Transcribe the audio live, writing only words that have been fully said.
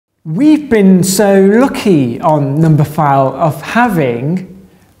We've been so lucky on Numberphile of having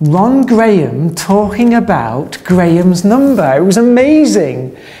Ron Graham talking about Graham's number. It was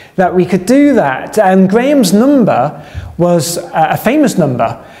amazing that we could do that. And Graham's number was a famous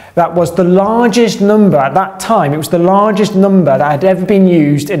number. That was the largest number at that time. It was the largest number that had ever been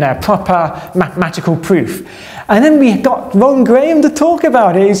used in a proper mathematical proof. And then we got Ron Graham to talk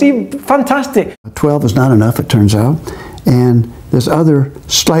about it. It's fantastic. 12 is not enough, it turns out. And this other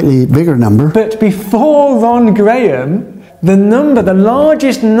slightly bigger number. But before Ron Graham, the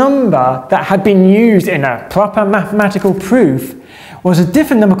largest number that had been used in a proper mathematical proof was a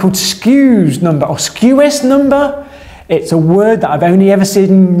different number called Skewes number, or Skewes number. It's a word that I've only ever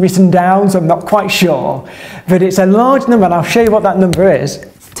seen written down, so I'm not quite sure. But it's a large number, and I'll show you what that number is.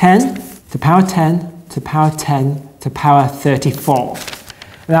 10 to the power 10 to the power 10 to the power 34.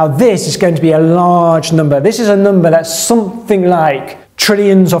 Now this is going to be a large number. This is a number that's something like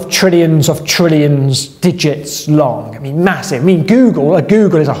trillions of trillions of trillions digits long. I mean, massive. I mean, a Google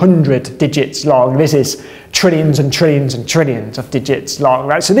is 100 digits long. This is trillions and trillions and trillions of digits long,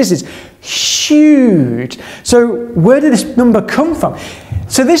 right? So this is huge. So where did this number come from?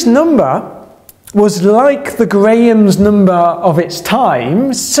 So this number was like the Graham's number of its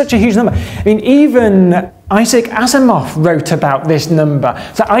time, such a huge number. I mean, even Isaac Asimov wrote about this number.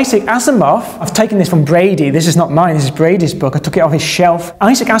 So Isaac Asimov, I've taken this from Brady, this is not mine, this is Brady's book, I took it off his shelf.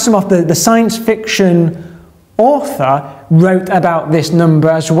 Isaac Asimov, the science fiction author, wrote about this number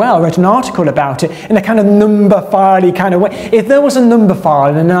as well, wrote an article about it in a kind of Numberphile kind of way. If there was a Numberphile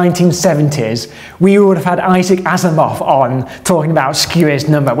in the 1970s, we would have had Isaac Asimov on talking about Skewes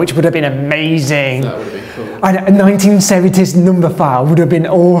number, which would have been amazing. That would have been cool. And a 1970s Numberphile would have been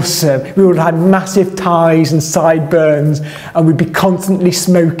awesome. We would have had massive ties and sideburns, and we'd be constantly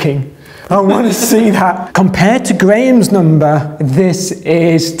smoking. I want to see that. Compared to Graham's number, this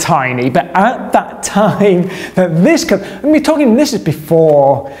is tiny. But at that time that this comes, and we're talking, this is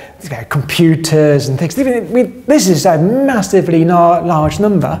before computers and things. This is a massively large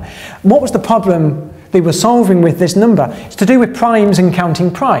number. What was the problem they were solving with this number? It's to do with primes and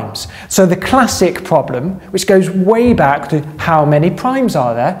counting primes. So the classic problem, which goes way back to how many primes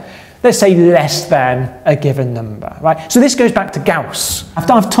are there, let's say less than a given number, right? So this goes back to Gauss. I've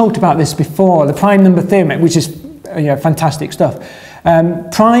talked about this before, the prime number theorem, which is fantastic stuff.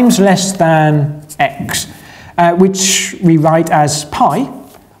 Primes less than x, which we write as pi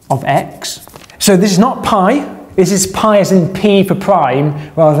of x. So this is not pi, this is pi as in p for prime,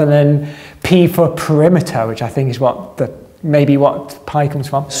 rather than p for perimeter, which I think is maybe what pi comes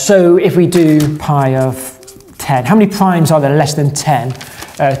from. So if we do pi of 10, how many primes are there less than 10?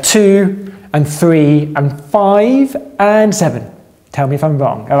 2 and 3 and 5 and 7. Tell me if I'm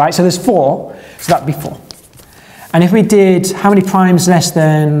wrong. All right, so there's 4, so that'd be 4. And if we did how many primes less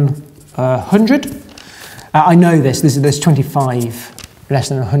than 100? I know there's 25 less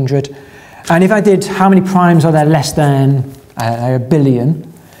than 100. And if I did how many primes are there less than a billion,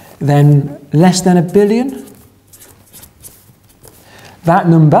 then less than a billion, that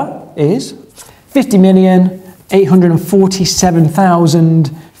number is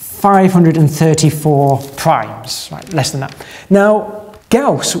 50,847,534 primes, right, less than that. Now,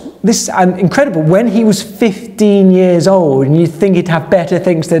 Gauss, this is incredible, when he was 15 years old, and you'd think he'd have better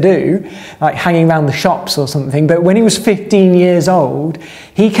things to do, like hanging around the shops or something, but when he was 15 years old,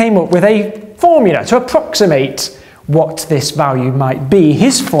 he came up with a formula to approximate what this value might be.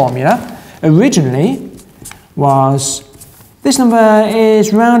 His formula originally was, this number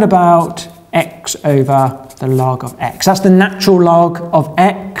is round about x over the log of x. That's the natural log of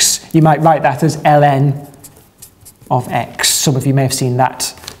x. You might write that as ln of x. Some of you may have seen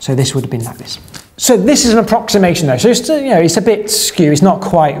that. So this would have been like this. So this is an approximation though. So it's, it's a bit skew. It's not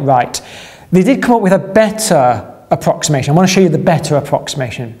quite right. They did come up with a better approximation. I want to show you the better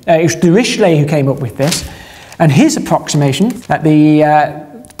approximation. It was Dirichlet who came up with this. And his approximation, that the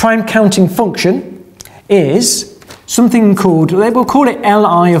prime counting function is something called, we'll call it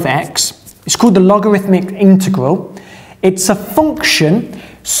Li of x. It's called the logarithmic integral. It's a function.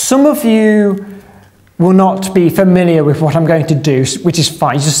 Some of you will not be familiar with what I'm going to do, which is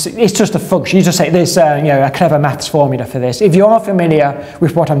fine. It's just a function. You just say there's a clever maths formula for this. If you are familiar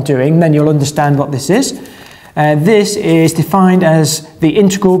with what I'm doing, then you'll understand what this is. This is defined as the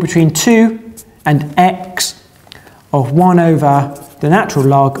integral between 2 and x of 1 over the natural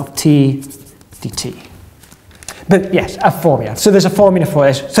log of t dt. But yes, a formula. So there's a formula for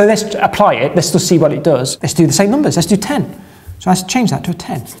this. So let's apply it. Let's just see what it does. Let's do the same numbers. Let's do 10. So let's change that to a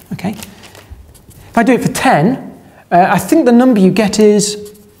 10. Okay. If I do it for 10, I think the number you get is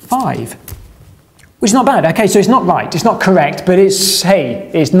 5. which is not bad. Okay, so it's not right, it's not correct, but it's,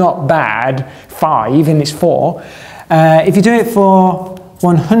 hey, it's not bad. 5 and it's 4. If you do it for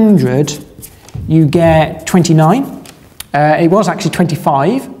 100, you get 29. It was actually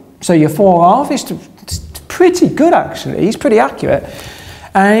 25, so you're 4 off. It's pretty good, actually. It's pretty accurate.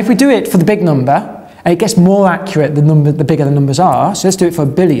 And if we do it for the big number, and it gets more accurate the bigger the numbers are, so let's do it for a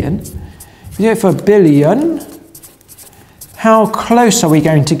billion. If we do it for a billion, how close are we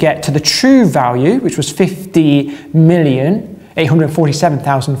going to get to the true value, which was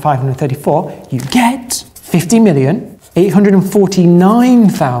 50,847,534? You get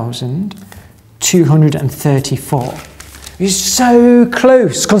 50,849,234. It's so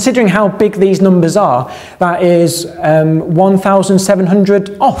close, considering how big these numbers are. That is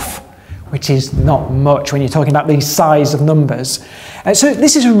 1,700 off, which is not much when you're talking about these size of numbers. So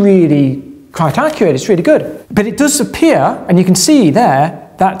this is really quite accurate, it's really good. But it does appear, and you can see there,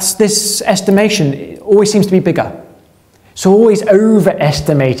 that this estimation always seems to be bigger. So always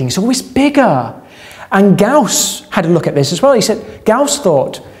overestimating, it's always bigger. And Gauss had a look at this as well. He said, Gauss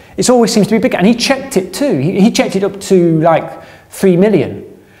thought, it always seems to be bigger, and he checked it too. He checked it up to like 3 million,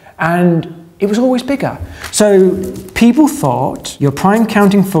 and it was always bigger. So people thought your prime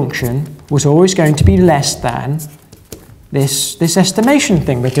counting function was always going to be less than this estimation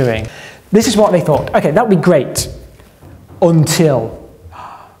thing we're doing. This is what they thought. Okay, that would be great. Until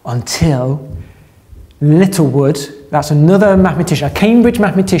Littlewood, that's another mathematician, a Cambridge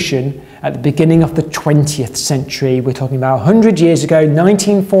mathematician at the beginning of the 20th century. We're talking about 100 years ago,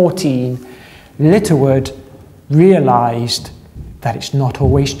 1914. Littlewood realized that it's not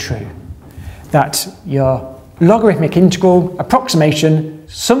always true. That your logarithmic integral approximation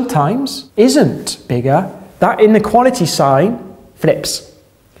sometimes isn't bigger. That inequality sign flips.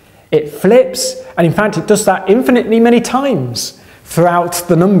 It flips, and in fact it does that infinitely many times throughout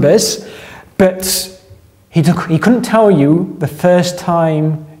the numbers, but he couldn't tell you the first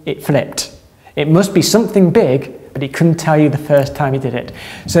time it flipped. It must be something big, but he couldn't tell you the first time he did it.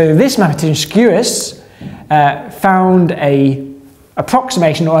 So this mathematician, Skewes, found an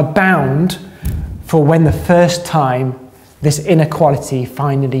approximation or a bound for when the first time this inequality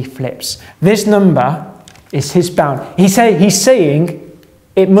finally flips. This number is his bound. He's saying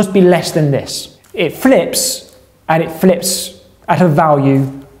it must be less than this. It flips, and it flips at a value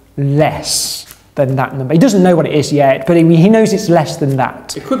less than that number. He doesn't know what it is yet, but he knows it's less than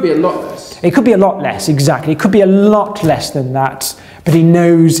that. It could be a lot less. It could be a lot less, exactly. It could be a lot less than that, but he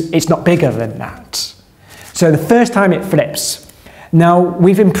knows it's not bigger than that. So the first time it flips. Now,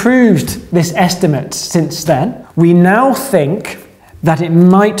 we've improved this estimate since then. We now think that it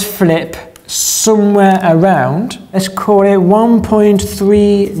might flip somewhere around, let's call it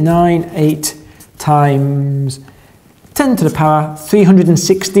 1.398 times 10 to the power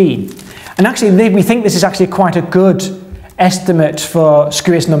 316. And actually, we think this is actually quite a good estimate for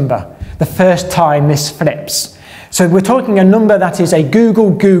Skewes number, the first time this flips. So we're talking a number that is a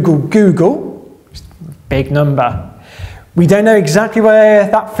Google, big number. We don't know exactly where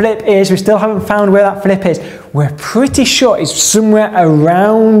that flip is. We still haven't found where that flip is. We're pretty sure it's somewhere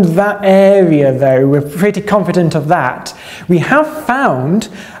around that area, though. We're pretty confident of that. We have found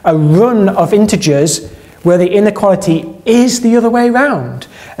a run of integers where the inequality is the other way around.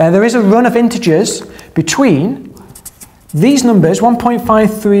 There is a run of integers between these numbers,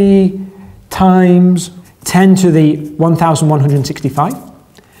 1.53 times 10 to the 1,165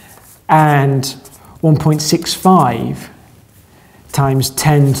 and 1.65 times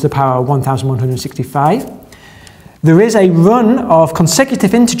 10 to the power 1,165. There is a run of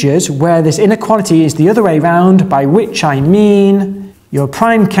consecutive integers where this inequality is the other way around, by which I mean your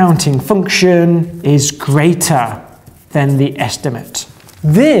prime counting function is greater than the estimate.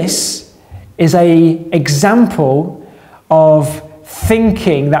 This is an example of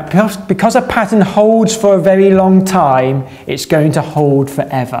thinking that because a pattern holds for a very long time, it's going to hold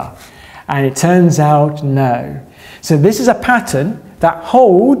forever. And it turns out no. So this is a pattern that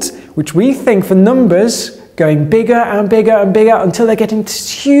holds, which we think for numbers going bigger and bigger and bigger until they're getting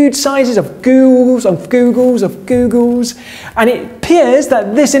huge sizes of googles, and it appears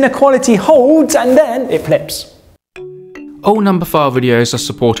that this inequality holds and then it flips. All Numberphile videos are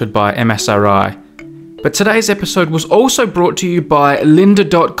supported by MSRI. But today's episode was also brought to you by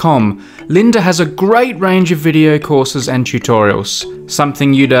lynda.com. Lynda has a great range of video courses and tutorials,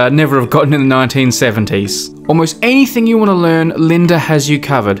 something you'd never have gotten in the 1970s. Almost anything you want to learn, Lynda has you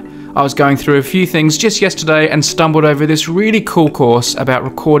covered. I was going through a few things just yesterday and stumbled over this really cool course about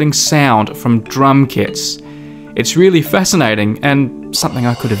recording sound from drum kits. It's really fascinating and something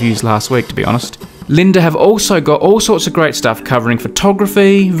I could have used last week, to be honest. Lynda have also got all sorts of great stuff covering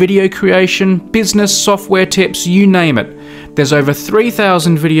photography, video creation, business, software tips, you name it. There's over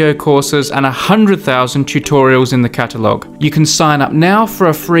 3,000 video courses and 100,000 tutorials in the catalogue. You can sign up now for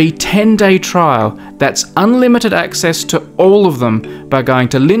a free 10-day trial. That's unlimited access to all of them by going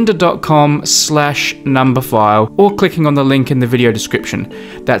to lynda.com/numberphile or clicking on the link in the video description.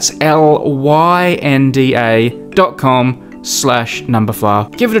 That's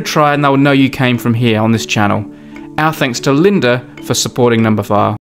lynda.com/numberphile. Give it a try and they'll know you came from here on this channel. Our thanks to Lynda for supporting Numberphile.